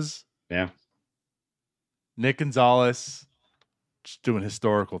 Burrows. Yeah. Nick Gonzalez just doing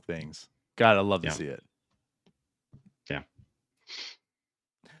historical things. Gotta love to see it. Yeah.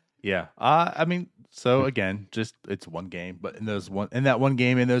 Yeah. I mean, so again, just it's one game, but in that one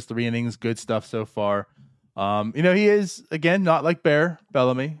game, in those 3 innings, good stuff so far. He is again not like Bear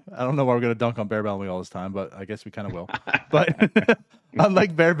Bellamy. I don't know why we're gonna dunk on Bear Bellamy all this time, but I guess we kind of will. But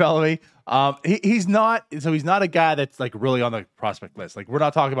unlike Bear Bellamy, he's not a guy that's like really on the prospect list. Like we're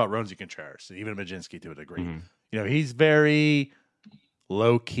not talking about Roansy Contreras, even Majinski to a degree. Mm-hmm. He's very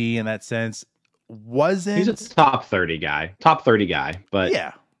low key in that sense. He's a top 30 guy, but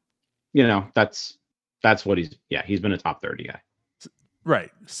yeah. That's what he's been a top 30 guy.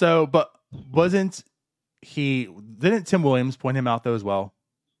 Right. So, but didn't Tim Williams point him out though as well?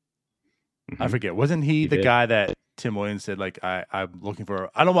 Mm-hmm. I forget. Wasn't he the guy that Tim Williams said, like, I'm looking for,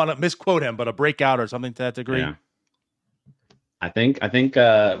 I don't want to misquote him, but a breakout or something to that degree? Yeah. I think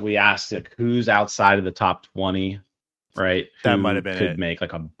we asked who's outside of the top 20, right? That might have been who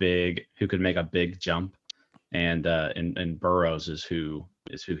could make a big jump. And Burrows is who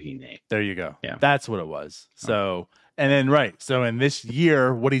he named. There you go. Yeah. That's what it was. So, and then, right. So in this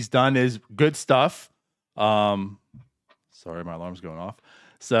year, what he's done is good stuff. Sorry, my alarm's going off.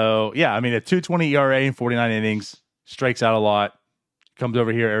 So yeah, I mean, a 2.20 ERA in 49 innings, strikes out a lot, comes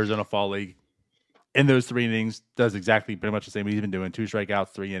over here, Arizona Fall League. In those 3 innings, does exactly pretty much the same he's been doing. 2 strikeouts,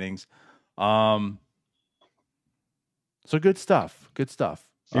 3 innings. So good stuff. Good stuff.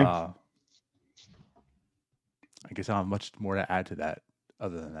 Yeah. I guess I don't have much more to add to that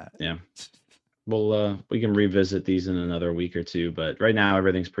other than that. Yeah. Well, we can revisit these in another week or two, but right now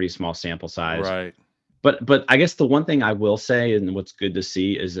everything's pretty small sample size. Right. But I guess the one thing I will say, and what's good to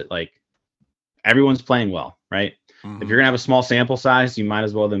see, is that like everyone's playing well, right? Mm-hmm. If you're gonna have a small sample size, you might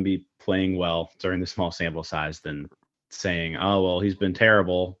as well then be playing well during the small sample size than saying, "Oh well, he's been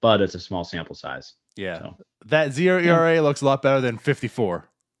terrible," but it's a small sample size. Yeah, so, that 0 ERA looks a lot better than 54.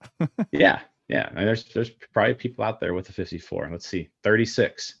 Yeah. I mean, there's probably people out there with a 54. Let's see,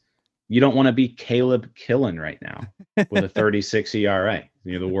 36. You don't want to be Caleb Killen right now with a 36 ERA.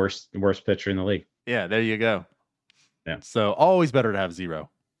 You're the worst pitcher in the league. Yeah, there you go. Yeah. So always better to have 0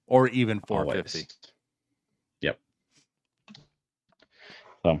 or even 450. Always. Yep.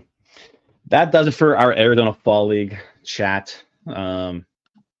 So that does it for our Arizona Fall League chat. I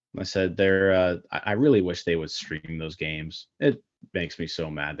said I really wish they would stream those games. It makes me so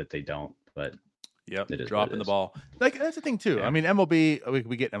mad that they don't, but dropping the ball. Like that's the thing too. Yeah. I mean, MLB,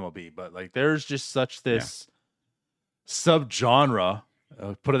 we get MLB, but like there's just such this subgenre,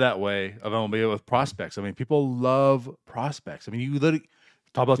 put it that way, of MLB with prospects. I mean, people love prospects. I mean, you literally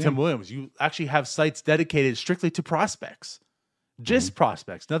talk about Tim Williams. You actually have sites dedicated strictly to prospects, just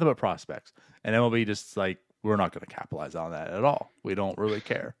prospects, nothing but prospects. And MLB just like, we're not going to capitalize on that at all. We don't really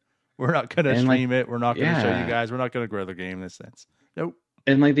care. We're not going to stream it. We're not going to show you guys. We're not going to grow the game in this sense. Nope.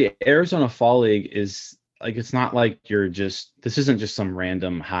 And like the Arizona Fall League is like, it's not like this isn't just some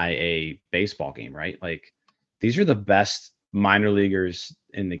random high A baseball game, right? Like these are the best minor leaguers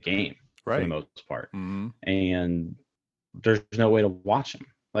in the game for the Right. most part. Mm-hmm. And there's no way to watch them.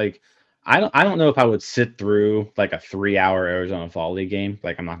 Like, I don't know if I would sit through like a 3-hour Arizona Fall League game.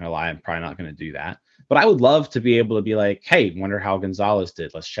 Like, I'm not gonna lie, I'm probably not gonna do that. But I would love to be able to be like, hey, wonder how Gonzalez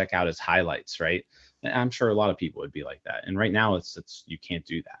did. Let's check out his highlights, right? And I'm sure a lot of people would be like that. And right now, it's you can't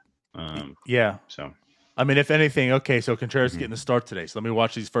do that. Yeah. So, I mean, if anything, okay, so Contreras Mhm. getting the start today. So let me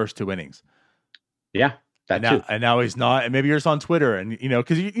watch these first 2 innings. yeah, that too. And now he's not. And maybe you're just on Twitter, and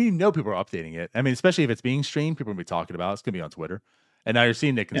because you know people are updating it. I mean, especially if it's being streamed, people are gonna be talking about it. It's gonna be on Twitter. And now you're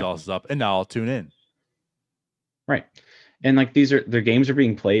seeing Nick Gonzalez is up, and now I'll tune in. Right. And like their games are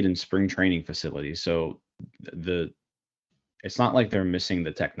being played in spring training facilities. So it's not like they're missing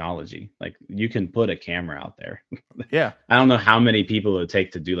the technology. Like, you can put a camera out there. Yeah. I don't know how many people it would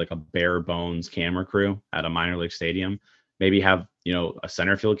take to do like a bare bones camera crew at a minor league stadium. Maybe have, a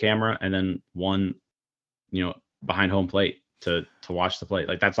center field camera and then one, behind home plate to watch the plate.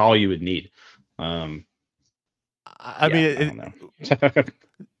 Like, that's all you would need. I don't know.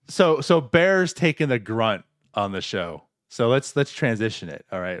 So Bear's taking the grunt on the show. So let's transition it.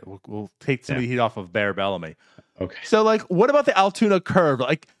 All right, we'll take some of the heat off of Bear Bellamy. Okay. So like, what about the Altoona curve?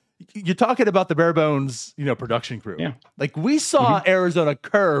 Like, you're talking about the bare bones, production crew. Yeah. Like, we saw Arizona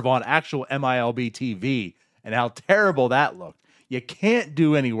curve on actual MILB TV and how terrible that looked. You can't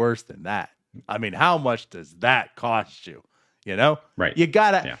do any worse than that. I mean, how much does that cost you? Right. You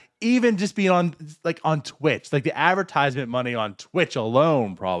gotta even just being on Twitch, like the advertisement money on Twitch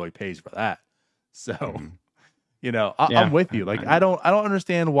alone probably pays for that. So, I'm with you. Like, I don't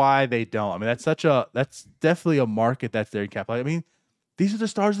understand why they don't. I mean, that's definitely a market that's there in cap. I mean, these are the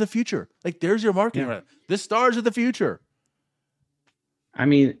stars of the future. Like, there's your marketing. Yeah. The stars of the future. I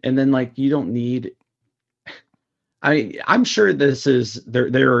mean, and then like, you don't need. I'm sure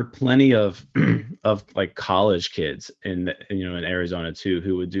there are plenty of of like college kids in Arizona too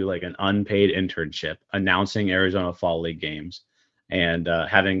who would do like an unpaid internship announcing Arizona Fall League games and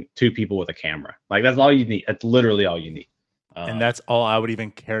having 2 people with a camera. Like, that's all you need. That's literally all you need. And that's all I would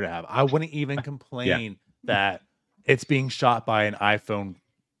even care to have. I wouldn't even complain that it's being shot by an iPhone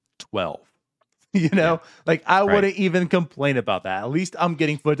 12. Like, I wouldn't even complain about that. At least I'm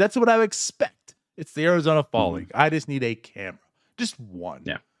getting footage. That's what I would expect. It's the Arizona Fall League. I just need a camera. Just one.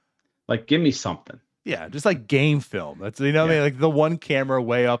 Yeah. Like, give me something. Yeah, just like game film. That's what I mean? Like the one camera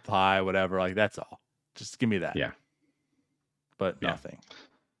way up high, whatever. Like, that's all. Just give me that. Yeah. But nothing.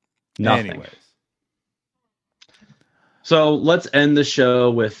 Nothing. Anyways. So let's end the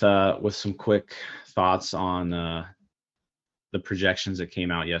show with some quick thoughts on the projections that came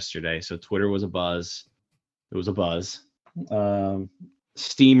out yesterday. So Twitter was a buzz. It was a buzz.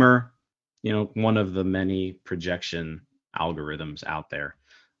 Steamer, one of the many projection algorithms out there,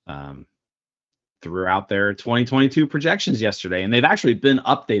 threw out their 2022 projections yesterday, and they've actually been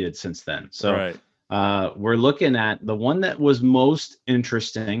updated since then. So we're looking at the one that was most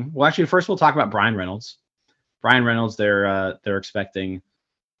interesting. Well, actually, first we'll talk about Brian Reynolds. Brian Reynolds, they're expecting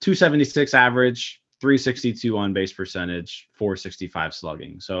 276 average, 362 on base percentage, 465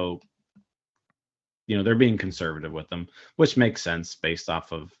 slugging. So, they're being conservative with them, which makes sense based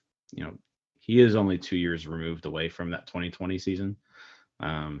off of, he is only 2 years removed away from that 2020 season.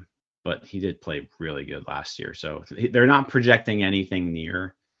 But he did play really good last year. So they're not projecting anything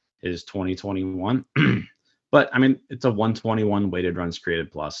near his 2021. But I mean, it's a 121 weighted runs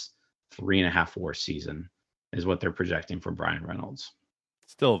created plus 3.5 WAR season is what they're projecting for Brian Reynolds.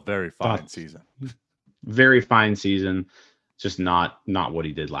 Still a very fine season. Very fine season. Just not what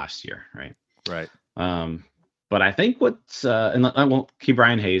he did last year. Right. Right. But I think what's and I won't keep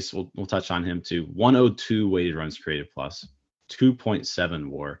Brian Hayes. We'll touch on him too. 102 weighted runs created plus, 2.7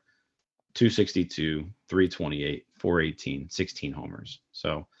 WAR, 262, 328, 418, 16 homers.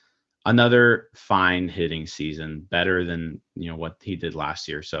 So another fine hitting season, better than what he did last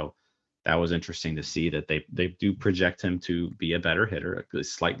year. So that was interesting to see that they do project him to be a better hitter, a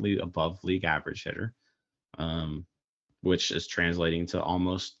slightly above league average hitter, which is translating to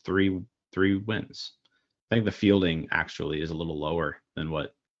almost three wins. I think the fielding actually is a little lower than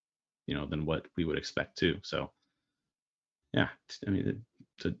what we would expect too. So yeah, I mean,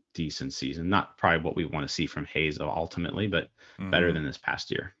 it's a decent season. Not probably what we want to see from Hayes ultimately, but better than this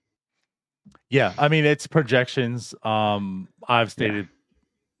past year. Yeah, I mean, it's projections. I've stated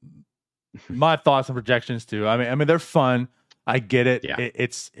my thoughts on projections too. I mean, they're fun. I get it. Yeah.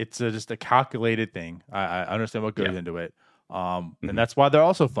 It's just a calculated thing. I understand what goes into it. And that's why they're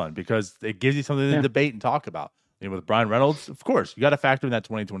also fun, because it gives you something to debate and talk about. With Brian Reynolds, of course, you got to factor in that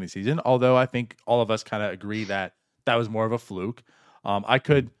 2020 season. Although I think all of us kind of agree that was more of a fluke. I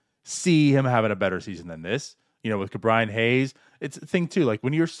could see him having a better season than this. with Brian Hayes, it's a thing too. Like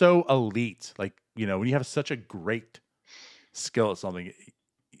when you're so elite, like, when you have such a great skill at something,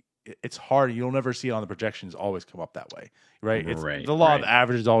 it's hard. You'll never see it on the projections always come up that way, right? It's the law of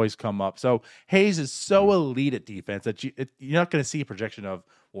averages always come up. So Hayes is so elite at defense that you're not going to see a projection of,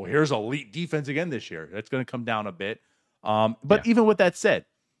 well, here's elite defense again this year. It's going to come down a bit. But even with that said,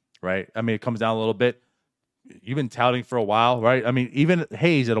 right? I mean, it comes down a little bit. You've been touting for a while, right? I mean, even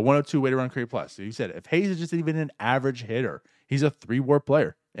Hayes at a 102 weighted run created plus. So you said if Hayes is just even an average hitter, he's a 3-WAR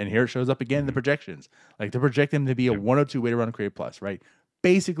player. And here it shows up again in the projections. Like, to project him to be a 102 weighted run created plus, right?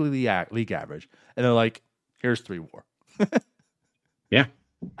 Basically the league average. And they're like, here's 3-WAR. Yeah.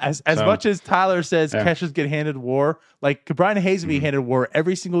 As much as Tyler says catchers get handed WAR, like, could Brian Hayes be handed WAR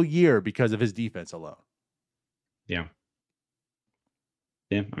every single year because of his defense alone? Yeah.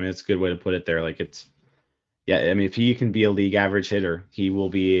 Yeah. I mean, it's a good way to put it there. Like, I mean, if he can be a league average hitter, he will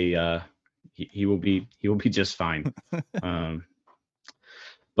be he will be just fine.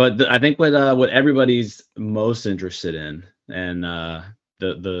 But I think what everybody's most interested in, and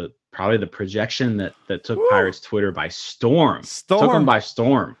the probably the projection that took Pirates Twitter by storm. Took them by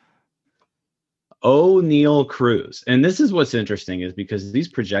storm. Oneil Cruz. And this is what's interesting, is because these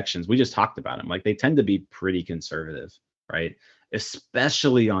projections, we just talked about them, like, they tend to be pretty conservative, right?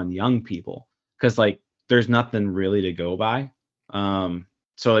 Especially on young people, because, like, there's nothing really to go by.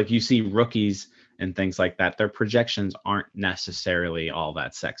 So, like, you see rookies and things like that, their projections aren't necessarily all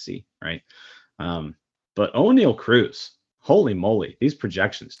that sexy, right? But Oneil Cruz, holy moly, these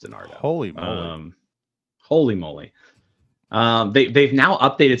projections, DiNardo. Holy moly. Holy moly. They've now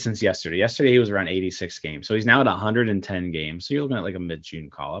updated since yesterday. Yesterday he was around 86 games. So he's now at 110 games. So you're looking at like a mid-June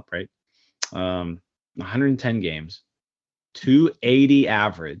call-up, right? 110 games, 280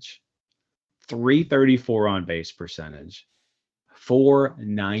 average, 334 on base percentage,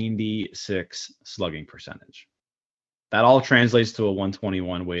 496 slugging percentage. That all translates to a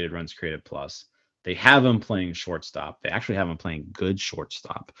 121 weighted runs created plus. They have him playing shortstop. They actually have him playing good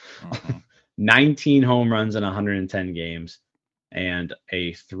shortstop. 19 home runs in 110 games and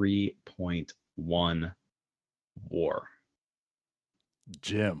a 3.1 WAR.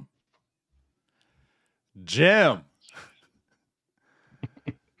 Jim.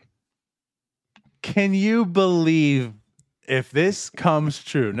 Can you believe if this comes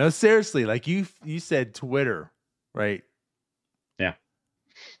true? No, seriously, like you said Twitter, right? Yeah.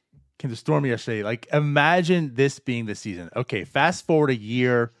 Came to storm yesterday. Like, imagine this being the season. Okay, fast forward a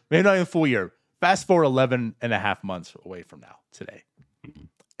year, maybe not even a full year. Fast forward 11 and a half months away from now, today.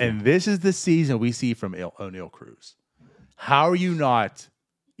 And this is the season we see from Oneil Cruz. How are you not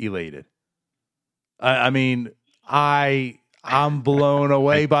elated? I mean, I'm blown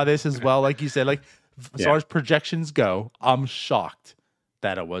away by this as well. Like you said, like, as far as projections go, I'm shocked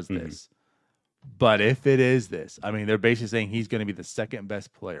that it was this. But if it is this, I mean, they're basically saying he's going to be the second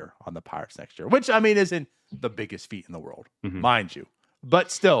best player on the Pirates next year, which, I mean, isn't the biggest feat in the world, mind you. But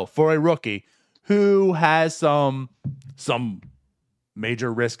still, for a rookie who has some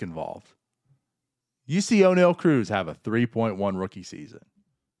major risk involved, you see Oneil Cruz have a 3.1 rookie season.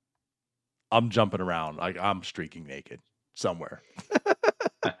 I'm jumping around like I'm streaking naked somewhere.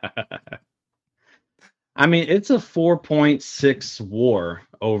 I mean, it's a 4.6 WAR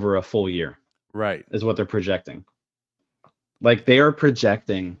over a full year. Right. Is what they're projecting. Like, they are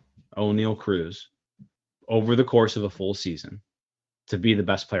projecting Oneil Cruz over the course of a full season to be the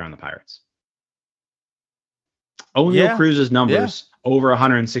best player on the Pirates. Oneil Cruz's numbers over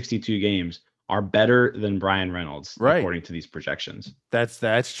 162 games are better than Brian Reynolds, according to these projections.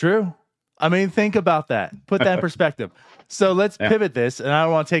 That's true. I mean, think about that. Put that in perspective. So let's pivot this, and I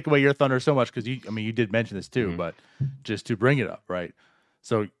don't want to take away your thunder so much because you did mention this too, but just to bring it up, right?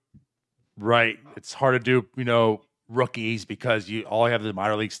 So, it's hard to do, rookies because you all have the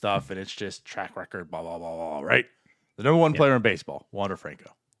minor league stuff, and it's just track record, blah blah blah blah, right? The number one player in baseball, Wander Franco.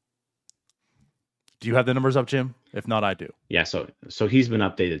 Do you have the numbers up, Jim? If not, I do. Yeah. So he's been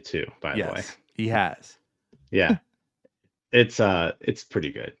updated too, by the way. He has. Yeah. It's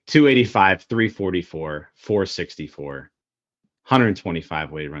pretty good. 285, 344, 464,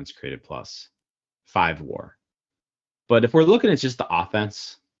 125 weighted runs created plus, 5 WAR. But if we're looking at just the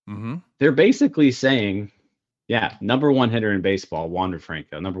offense, they're basically saying, number one hitter in baseball, Wander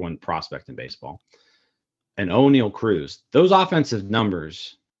Franco, number one prospect in baseball, and Oneil Cruz. Those offensive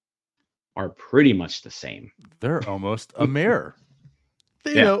numbers are pretty much the same. They're almost a mirror.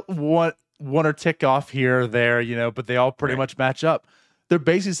 One or tick off here or there, but they all pretty much match up. They're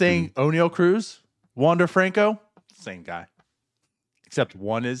basically saying Oneil Cruz, Wander Franco, same guy. Except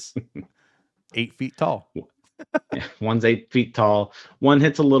one is 8 feet tall. Yeah, one's 8 feet tall. One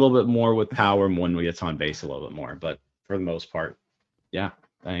hits a little bit more with power, and one gets on base a little bit more. But for the most part, yeah.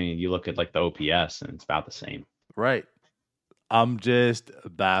 I mean, you look at like the OPS, and it's about the same. Right. I'm just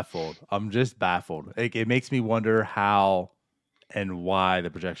baffled. Like, it makes me wonder how and why the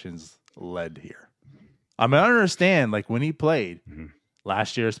projections led here. I mean, I understand, like, when he played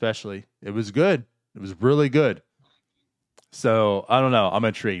last year, especially, it was good. It was really good. So I don't know. I'm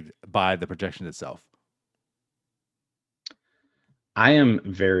intrigued by the projection itself. I am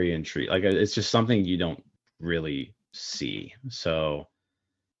very intrigued. Like, it's just something you don't really see. So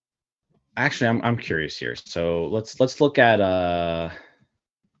actually, I'm curious here. So let's look at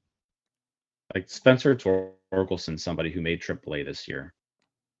like Spencer Torkelson, somebody who made AAA this year.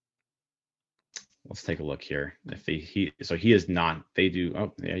 Let's take a look here. If he is not. They do.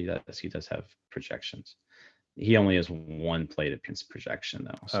 Oh yeah, he does have projections. He only has one plate appearance projection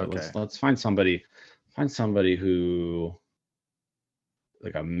though. So Okay. let's find somebody who,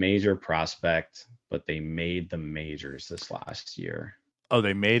 like, a major prospect, but they made the majors this last year. Oh,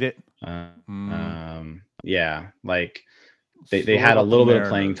 they made it? Yeah, like they So had a what little about bit the of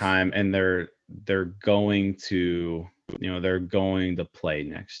playing Mariners? time, and they're going to, they're going to play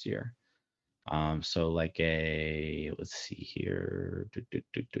next year. So like let's see here. There's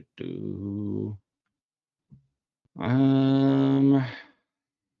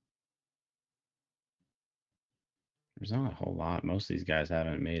not a whole lot. Most of these guys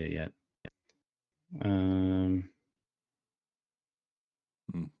haven't made it yet.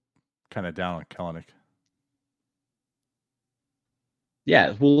 Kind of down on Kellenic.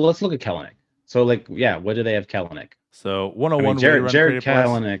 Yeah, well, let's look at Kellenic. So, like, yeah, what do they have Kellenic? So I 101 mean, weighted run Jared created plus,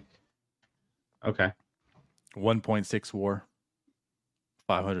 Kellenic. Okay. 1.6 WAR,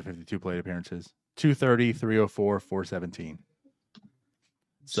 552 plate appearances, 230, 304, 417.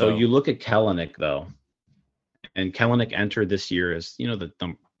 So you look at Kellenic though, and Kellenic entered this year as,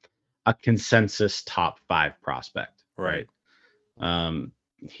 a consensus top 5 prospect. Right.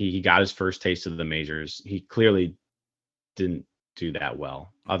 He got his first taste of the majors. He clearly didn't do that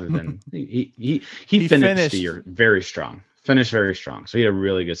well, other than he finished the year very strong. Finished very strong. So he had a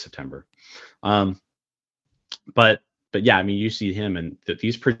really good September. But yeah, I mean, you see him, and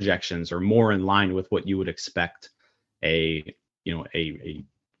these projections are more in line with what you would expect a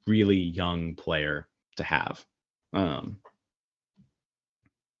really young player to have.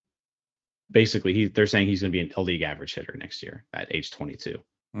 Basically, they're saying he's going to be a league average hitter next year at age 22.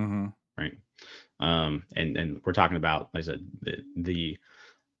 Right. And we're talking about, like I said,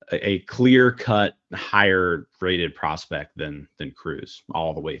 a clear cut higher rated prospect than Cruz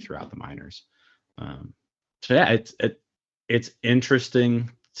all the way throughout the minors. So yeah, it's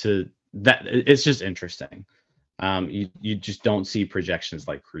interesting it's just interesting. You just don't see projections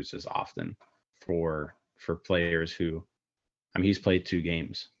like Cruz's often for players who, I mean, he's played 2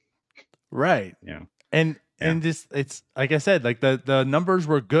 games. Right. Yeah. And just, it's like I said, like the numbers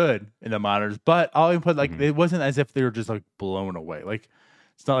were good in the minors, but I'll even put, like, it wasn't as if they were just like blown away. Like,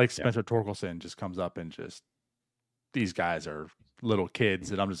 it's not like Spencer Torkelson just comes up and just, these guys are little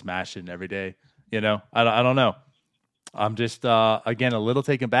kids and I'm just mashing every day. I don't know. I'm just again a little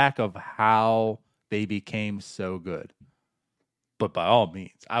taken back of how they became so good. But by all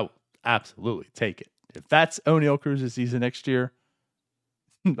means, I will absolutely take it. If that's Oneil Cruz's season next year,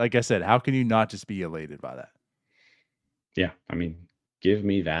 like I said, how can you not just be elated by that? Yeah, I mean, give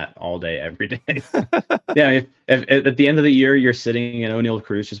me that all day, every day. Yeah, if at the end of the year you're sitting and Oneil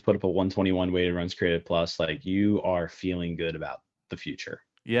Cruz just put up a 121 weighted runs created plus, like, you are feeling good about the future.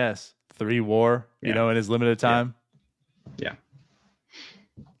 Yes, 3 WAR, in his limited time. Yeah.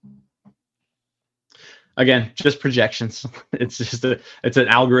 Again, just projections. It's just it's an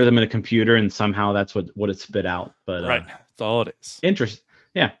algorithm in a computer, and somehow that's what it spit out. But right, that's all it is.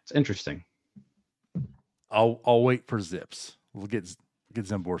 Yeah, it's interesting. I'll wait for Zips. We'll get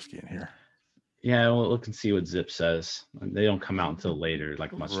Zamborski in here. Yeah, we'll look and see what Zip says. They don't come out until later,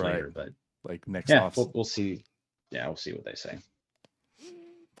 like much later, but like next off. We'll see. Yeah, we'll see what they say.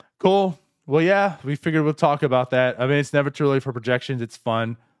 Cool. Well, yeah, we figured we'll talk about that. I mean, it's never too early for projections. It's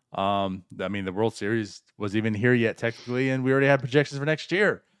fun. I mean, the World Series wasn't even here yet technically, and we already had projections for next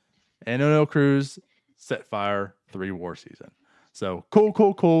year. And Oneil Cruz set fire 3 WAR season. So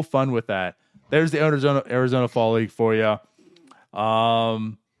cool. Fun with that. There's the Arizona Fall League for you.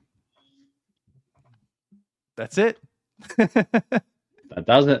 That's it. That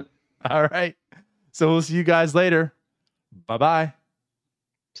does it. All right. So we'll see you guys later. Bye-bye.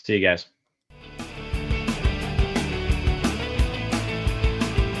 See you guys.